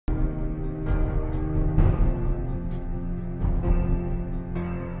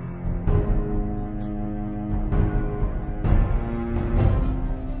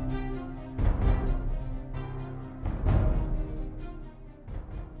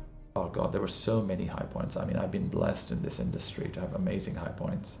Oh God, there were so many high points. I mean, I've been blessed in this industry to have amazing high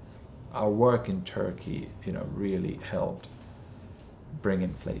points. Our work in Turkey, really helped bring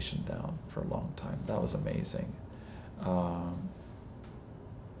inflation down for a long time. That was amazing.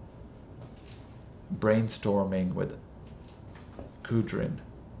 Brainstorming with Kudrin,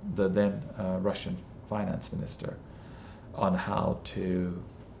 the then Russian finance minister, on how to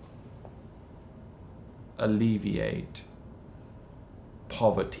alleviate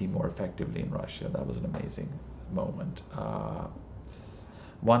poverty more effectively in Russia. That was an amazing moment.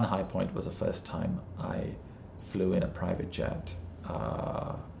 One high point was the first time I flew in a private jet,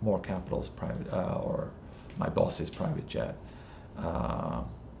 More Capital's private, or my boss's private jet. It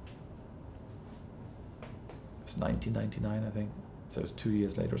was 1999, I think. So it was 2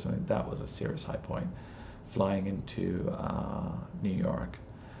 years later or something. That was a serious high point. Flying into New York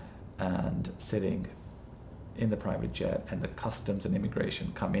and sitting in the private jet, and the customs and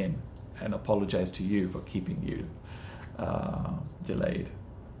immigration come in and apologize to you for keeping you delayed.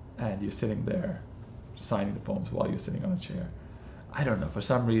 And you're sitting there signing the forms while you're sitting on a chair. I don't know, for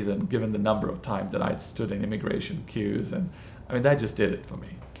some reason, given the number of times that I'd stood in immigration queues, and I mean, that just did it for me.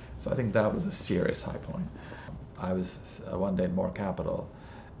 So I think that was a serious high point. I was one day in More Capital,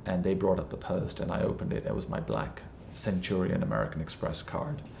 and they brought up the post, and I opened it. It was my black Centurion American Express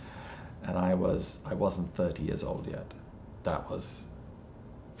card. And I wasn't 30 years old yet. That was,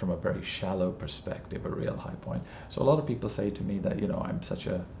 from a very shallow perspective, a real high point. So a lot of people say to me that, I'm such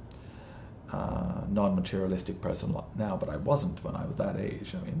a non-materialistic person now, but I wasn't when I was that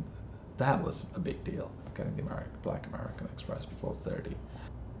age. I mean, that was a big deal, getting the Black American Express before 30.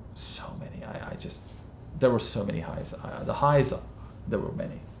 So many, there were so many highs. The highs, there were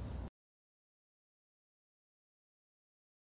many.